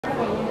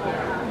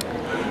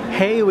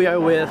Hey, we are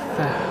with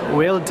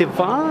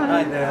Devaughn.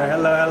 Hi there,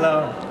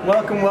 hello.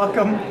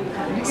 Welcome.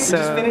 We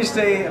just finished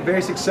a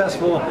very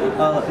successful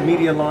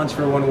media launch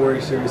for One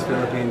Warrior Series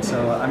Philippines,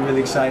 so I'm really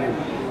excited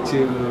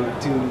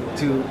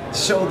to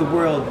show the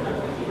world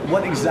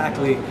what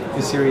exactly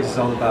this series is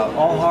all about.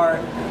 All heart,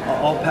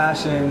 all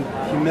passion,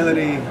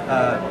 humility,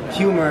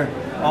 humor,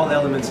 all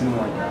elements in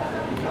one.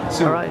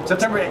 So, all right.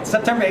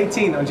 September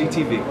 18 on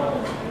GTV.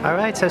 All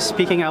right, so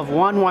speaking of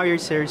One Warrior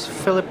Series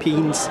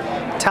Philippines,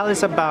 tell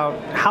us about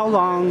how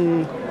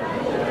long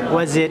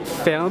was it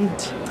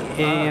filmed,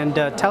 and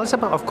tell us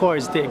about, of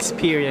course, the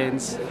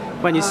experience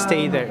when you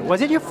stay there.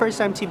 Was it your first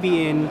time to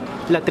be in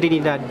La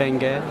Trinidad,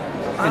 Benguet,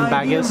 in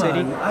Baguio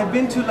City? I've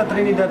been to La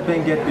Trinidad,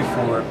 Benguet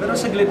before, pero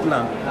saglit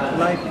lang.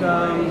 Like,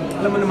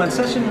 alam mo naman,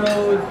 Session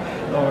Road,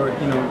 or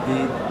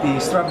the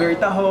Strawberry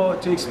Tahoe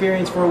to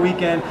experience for a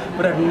weekend,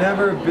 but I've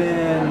never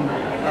been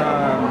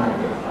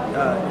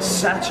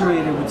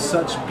saturated with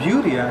such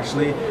beauty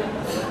actually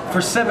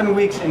for 7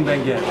 weeks in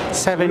Benguet.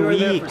 7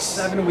 weeks?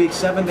 There for 7 weeks,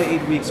 7 to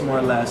 8 weeks more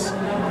or less,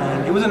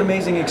 and it was an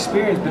amazing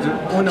experience. But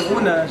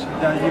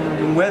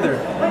yung weather,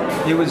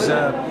 it was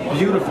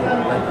beautiful.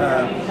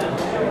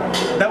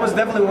 That was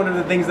definitely one of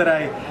the things that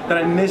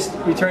I missed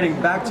returning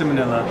back to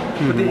Manila.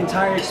 But the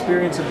entire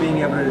experience of being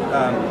able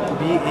to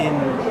be in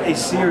a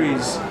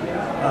series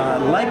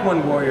like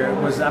One Warrior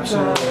was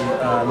absolutely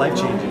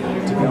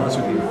life-changing, to be honest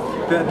with you.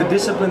 The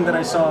discipline that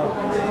I saw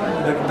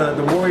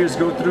the Warriors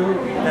go through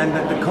and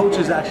that the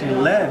coaches actually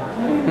led,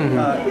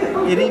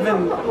 it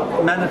even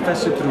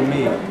manifested through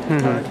me.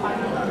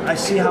 I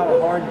see how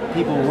hard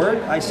people work.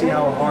 I see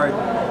how hard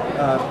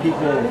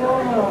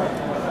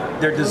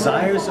their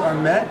desires are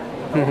met,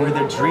 where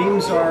their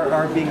dreams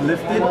are being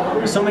lifted.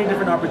 There's so many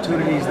different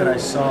opportunities that I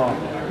saw,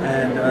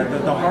 and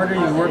the harder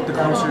you work, the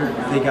closer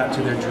they got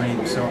to their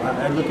dreams. So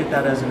I look at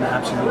that as an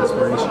absolute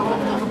inspiration.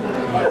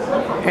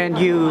 And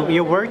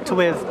you worked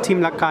with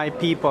Team Lakay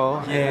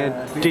people, and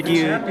did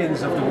you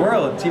champions of the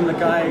world? Team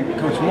Lakay,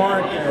 Coach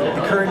Mark,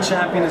 the current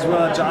champion as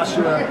well,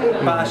 Joshua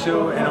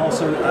Bonifacio, and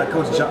also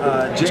Coach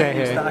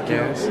Jay Bonifacio.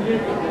 Yes.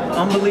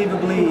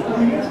 Unbelievably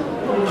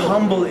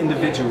humble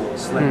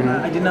individuals. Like,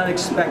 I did not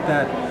expect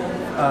that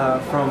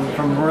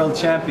from world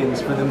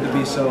champions, for them to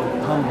be so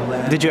humble.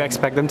 And did you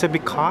expect them to be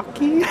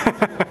cocky?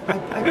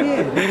 I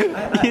did.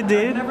 You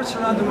did? I never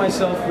surrounded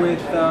myself with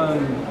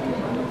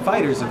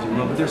fighters, if you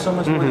will, but they're so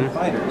much more than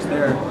fighters.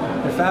 They're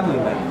family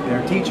men,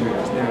 they're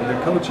teachers,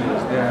 they're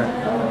coaches, they're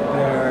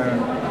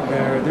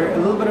a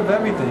little bit of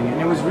everything.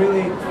 And it was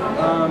really,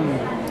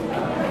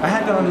 I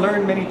had to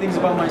unlearn many things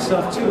about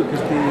myself too,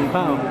 because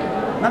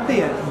not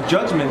the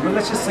judgment, but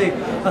let's just say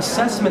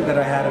assessment that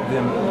I had of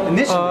them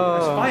initially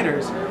as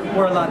fighters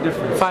were a lot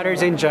different.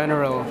 Fighters in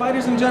general.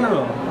 Fighters in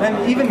general. And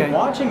even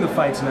watching the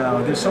fights now,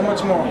 there's so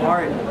much more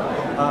heart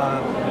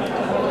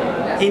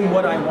in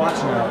what I watch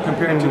now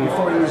compared to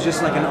before. It was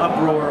just like an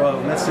uproar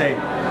of, let's say,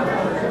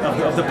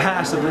 of the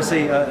past, of, let's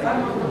say,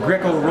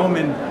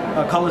 Greco-Roman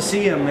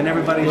Colosseum, and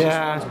everybody just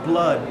wants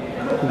blood.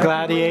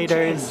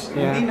 Gladiators.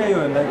 Hindi na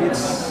yun. Like, it's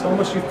so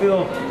much, you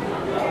feel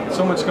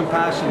so much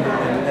compassion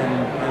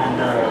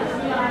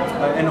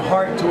and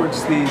heart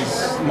towards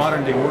these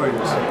modern day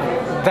warriors.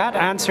 That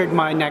answered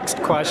my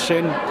next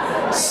question.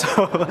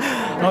 So,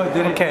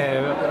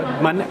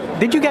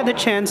 did you get the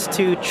chance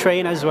to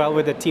train as well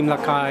with the Team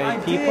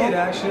Lakay people? I did,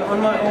 actually, on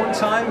my own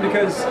time,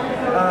 because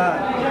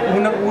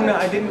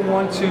I didn't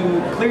want to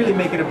clearly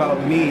make it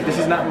about me. This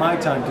is not my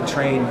time to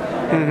train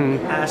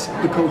and ask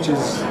the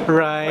coaches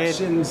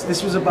questions.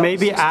 This was about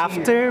maybe 16.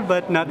 after,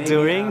 but not maybe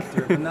during.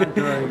 After, but not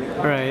during.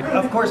 Right.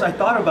 Of course, I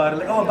thought about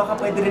it, like,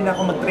 baka pwede rin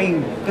ako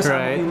mag-train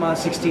kasama yung mga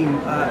 16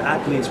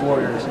 athletes,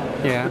 warriors.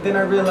 Yeah. But then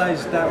I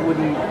realized that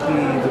wouldn't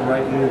be the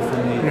right move for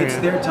me. It's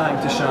their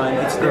time to shine.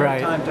 It's their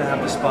time to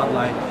have the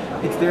spotlight.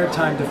 It's their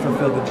time to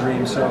fulfill the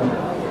dream. So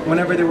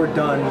whenever they were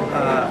done,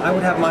 I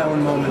would have my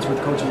own moments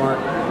with Coach Mark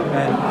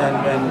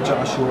and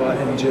Joshua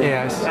and Jay,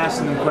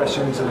 asking them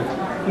questions of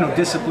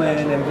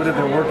discipline and what are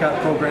their workout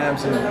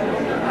programs, and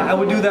I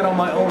would do that on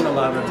my own a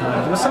lot of the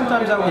times. But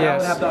sometimes I would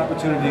have the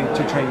opportunity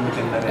to train with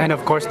them. And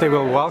of course, they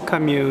will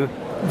welcome you.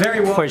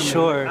 Very welcoming. For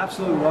sure.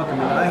 Absolutely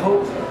welcoming. I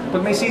hope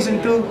pag may season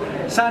 2,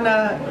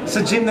 sana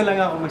sa gym na lang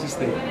ako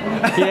magsistay.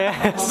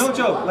 Yes. No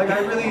joke. Like,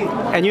 I really.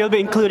 And you'll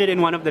be included in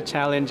one of the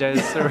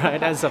challenges,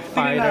 right? As a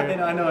fighter.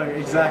 I know,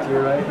 exactly,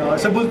 right?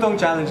 Sa bultong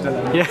challenge na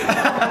lang. Yeah.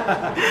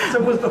 Sa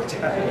bultong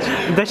challenge.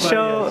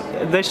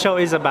 The show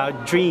is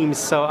about dreams.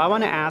 So I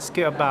want to ask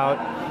you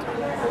about.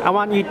 I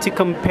want you to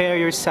compare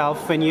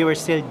yourself when you were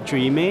still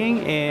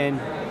dreaming and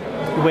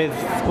with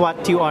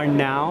what you are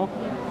now.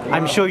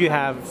 I'm sure you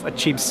have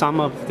achieved some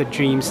of the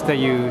dreams that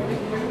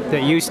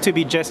used to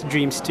be just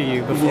dreams to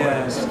you before.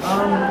 Yes.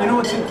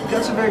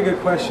 That's a very good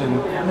question.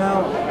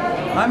 Now,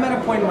 I'm at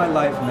a point in my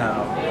life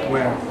now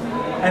where,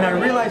 and I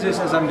realize this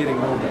as I'm getting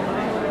older,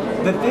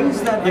 the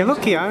things that you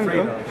look young.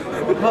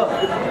 Well,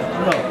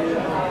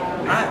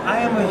 I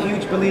am a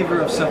huge believer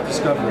of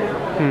self-discovery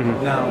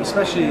now,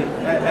 especially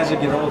as you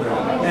get older.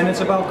 And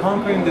it's about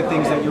conquering the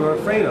things that you're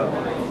afraid of.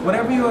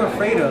 Whatever you're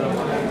afraid of,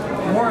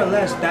 more or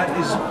less, that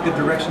is the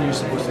direction you're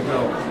supposed to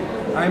go.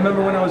 I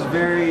remember when I was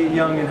very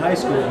young in high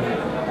school,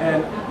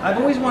 and I've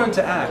always wanted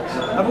to act.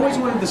 I've always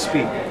wanted to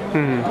speak.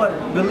 But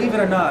believe it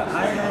or not,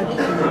 I had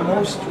the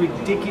most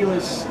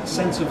ridiculous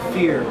sense of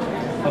fear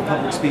of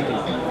public speaking.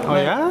 Oh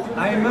yeah?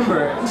 I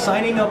remember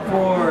signing up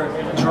for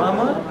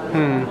drama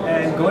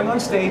and going on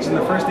stage in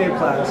the first day of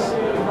class,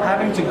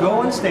 having to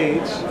go on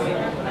stage.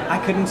 I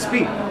couldn't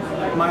speak.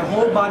 My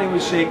whole body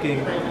was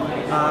shaking.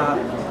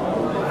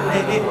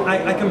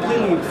 I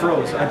completely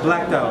froze. I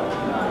blacked out.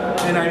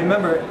 And I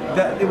remember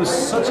that it was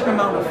such an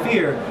amount of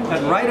fear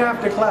that right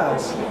after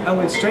class, I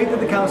went straight to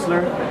the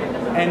counselor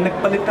and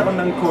nagpalit ako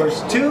ng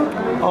course to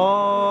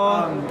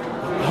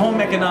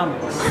home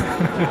economics.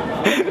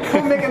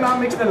 Home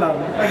economics na lang.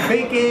 Like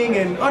baking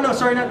and, oh no,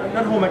 sorry,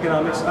 not home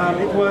economics.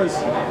 It was,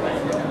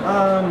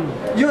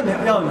 yun,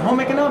 home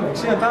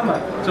economics, yun,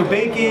 tama. So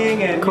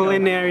baking and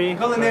culinary,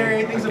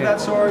 things of that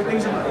sort.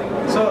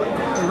 So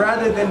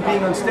rather than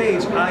being on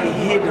stage, I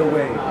hid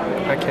away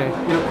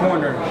in a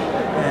corner.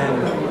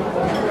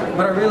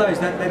 But I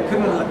realized that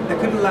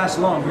couldn't last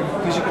long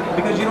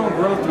because you don't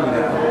grow through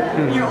that.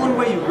 In your own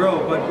way you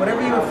grow, but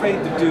whatever you're afraid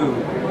to do,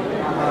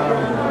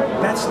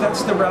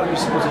 that's the route you're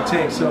supposed to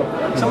take. So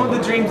some of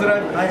the dreams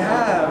that I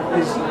have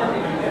is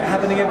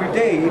happening every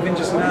day, even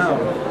just now,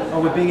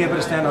 with being able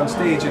to stand on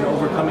stage and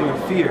overcoming your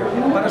fear.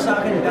 Para sa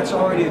akin, that's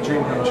already a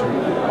dream come true.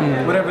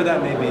 Whatever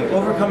that may be.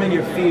 Overcoming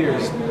your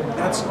fears,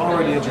 that's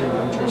already a dream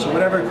come true. So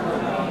whatever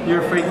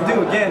you're afraid to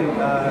do, again,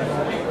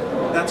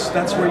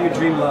 that's where your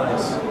dream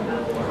lies.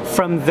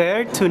 From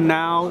there to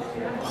now,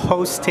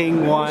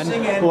 hosting one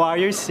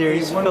Warrior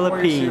Series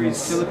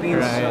Philippines.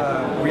 Philippines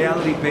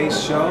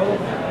reality-based show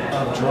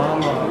of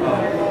drama,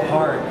 of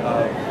heart,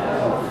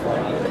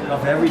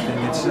 of everything.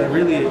 It's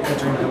really a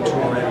dream come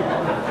true already.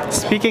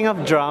 Speaking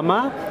of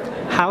drama,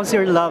 how's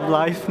your love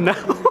life now?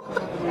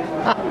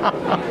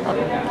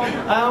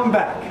 I'm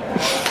back.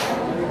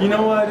 You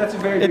know what? That's a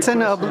very good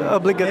question. It's an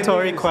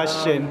obligatory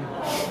question.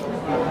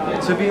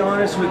 To be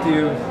honest with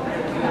you,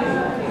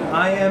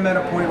 I am at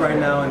a point right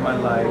now in my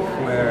life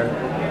where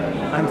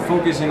I'm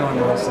focusing on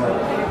myself.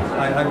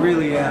 I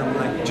really am,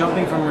 like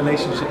jumping from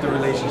relationship to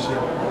relationship.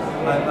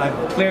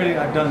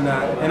 I've done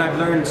that, and I've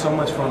learned so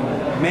much from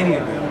many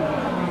of them.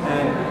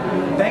 And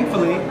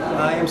thankfully,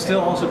 I am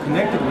still also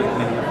connected with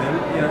many of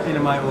them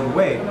in my own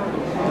way.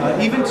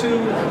 Even to,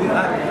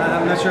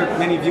 I'm not sure if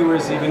many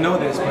viewers even know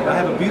this, but I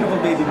have a beautiful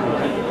baby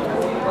boy.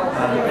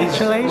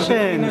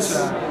 Congratulations!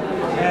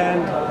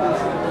 And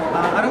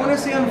I don't want to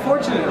say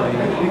unfortunately,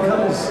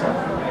 because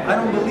I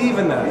don't believe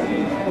in that.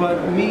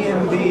 But me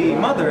and the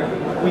mother,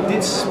 we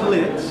did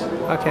split.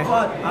 Okay.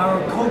 But our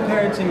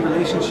co-parenting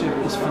relationship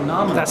is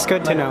phenomenal. That's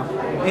good to know.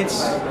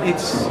 It's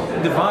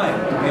divine,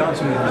 to be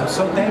honest with you. I'm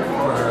so thankful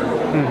for her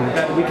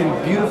that we can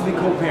beautifully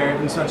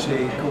co-parent in such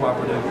a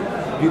cooperative,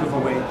 beautiful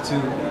way to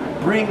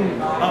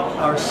bring up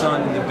our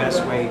son in the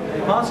best way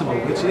possible,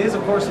 which is,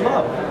 of course,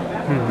 love.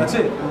 That's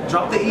it.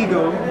 Drop the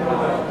ego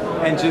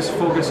and just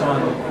focus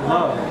on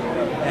love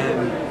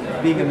and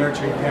being a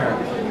nurturing parent.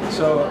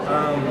 So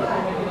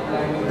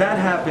that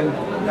happened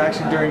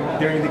actually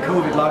during the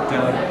COVID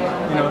lockdown.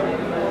 You know,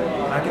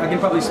 I can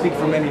probably speak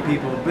for many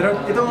people, but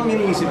it don't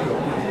mean easy.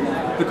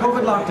 The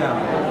COVID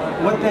lockdown,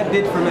 what that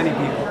did for many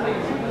people,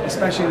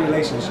 especially in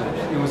relationships,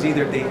 it was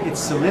either it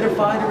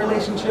solidified a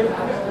relationship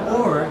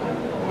or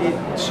it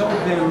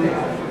showed them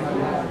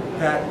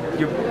that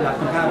you're not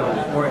compatible,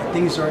 or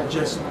things aren't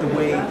just the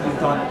way you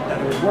thought that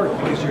it would work,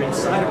 because you're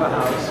inside of a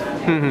house.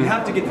 You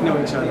have to get to know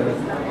each other.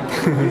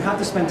 You have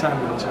to spend time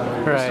with each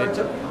other. Right. You start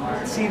to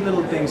see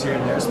little things here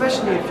and there,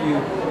 especially if you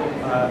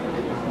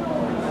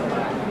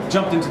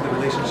jumped into the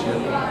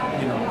relationship,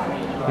 you know.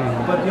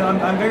 But you know,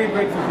 I'm very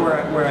grateful for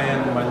where I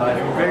am in my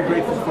life. I'm very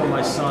grateful for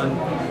my son,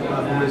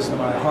 who is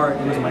my heart,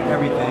 who is my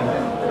everything.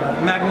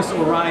 Magnus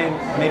Orion,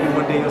 maybe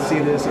one day you'll see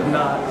this, if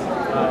not.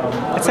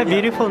 It's a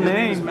beautiful his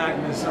name. His name is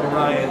Magnus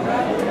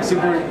Orion,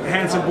 super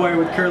handsome boy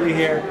with curly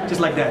hair, just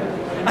like that.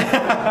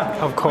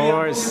 Of course.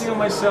 I'm focusing on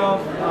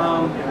myself,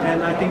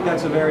 and I think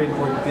that's a very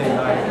important thing.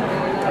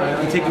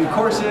 I'm taking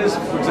courses.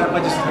 For example,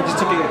 I just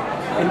took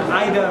an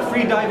AIDA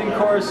free diving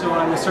course, so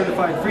I'm a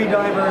certified free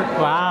diver.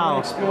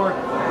 Wow. So I explore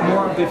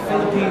more of the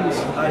Philippines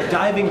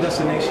diving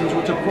destinations,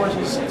 which of course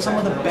is some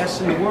of the best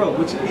in the world,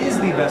 which is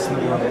the best in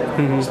the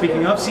world.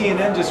 Speaking of,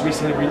 CNN just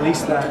recently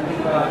released that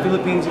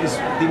Philippines is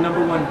the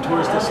 #1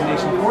 tourist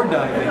destination for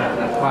diving.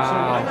 Wow. So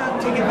why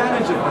not take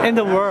advantage of that? In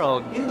the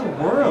world. In the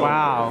world.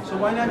 Wow. So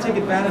why not take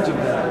advantage of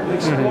that?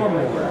 Explore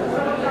more.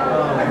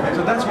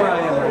 So that's where I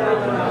am right now.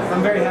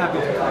 I'm very happy.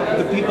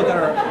 The people that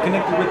are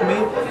connected with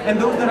me, and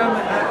those that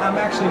I'm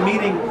actually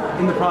meeting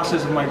in the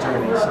process of my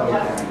journey. So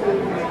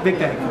big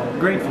thankful,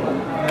 grateful.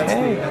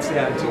 That's the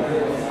attitude.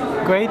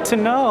 Great to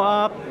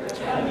know.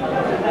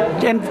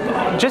 And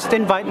just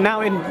invite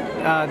now.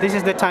 This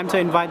is the time to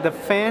invite the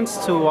fans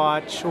to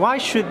watch. Why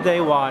should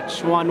they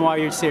watch One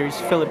Warrior Series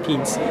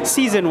Philippines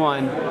Season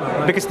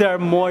 1? Because there are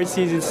more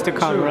seasons to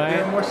come, True, right?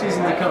 there are more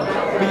seasons to come.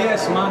 But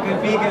yes, mga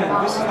kaibigan,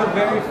 this is the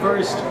very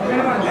first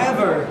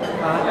ever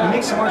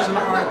mixed martial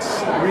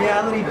arts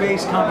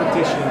reality-based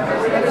competition.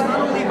 And it's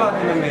not only about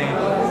MMA,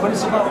 but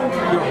it's about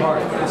your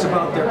heart. It's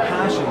about their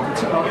passion.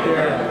 It's about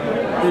their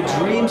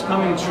dreams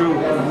coming true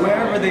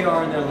wherever they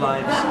are in their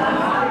lives.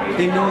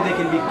 They know they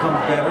can become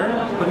better,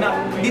 but not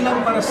di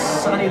lang para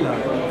sa kanila,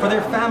 for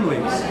their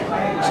families.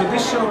 So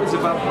this show is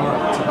about heart.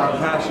 It's about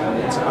passion.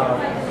 It's about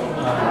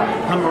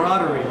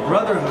camaraderie,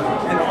 brotherhood,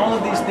 and all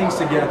of these things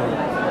together.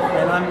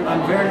 And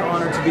I'm very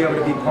honored to be able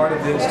to be part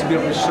of this, to be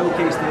able to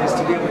showcase this,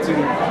 to be able to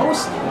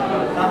host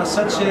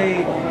such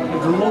a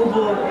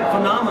global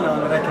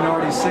phenomenon that I can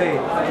already say,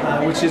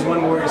 which is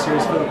One Warrior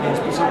Series Philippines.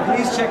 So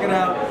please check it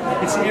out.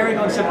 It's airing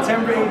on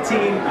September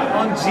 18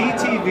 on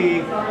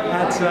GTV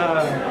at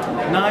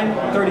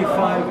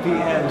 9:35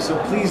 p.m. So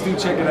please do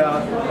check it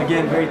out.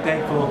 Again, very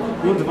thankful.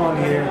 Will Devaughn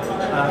here.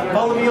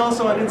 Follow me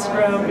also on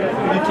Instagram if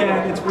you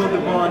can. It's Will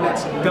Devaughn.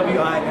 That's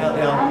WILLDEVAUGHN.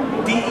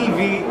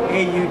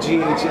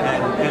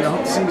 And I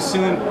hope to see you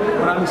soon.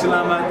 Maraming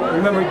salamat.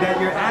 Remember that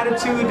your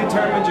attitude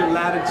determines your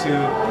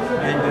latitude.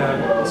 And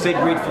stay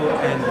grateful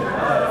and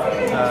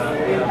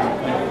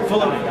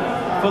full of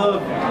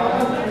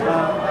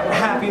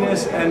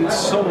happiness and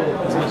soul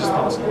as much as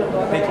possible.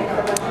 Thank you.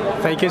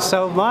 Thank you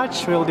so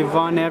much, Will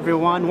Devaughn,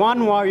 everyone.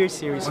 One Warrior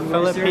Series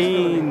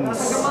Philippines.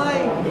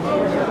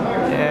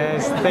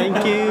 Yes,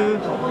 thank you.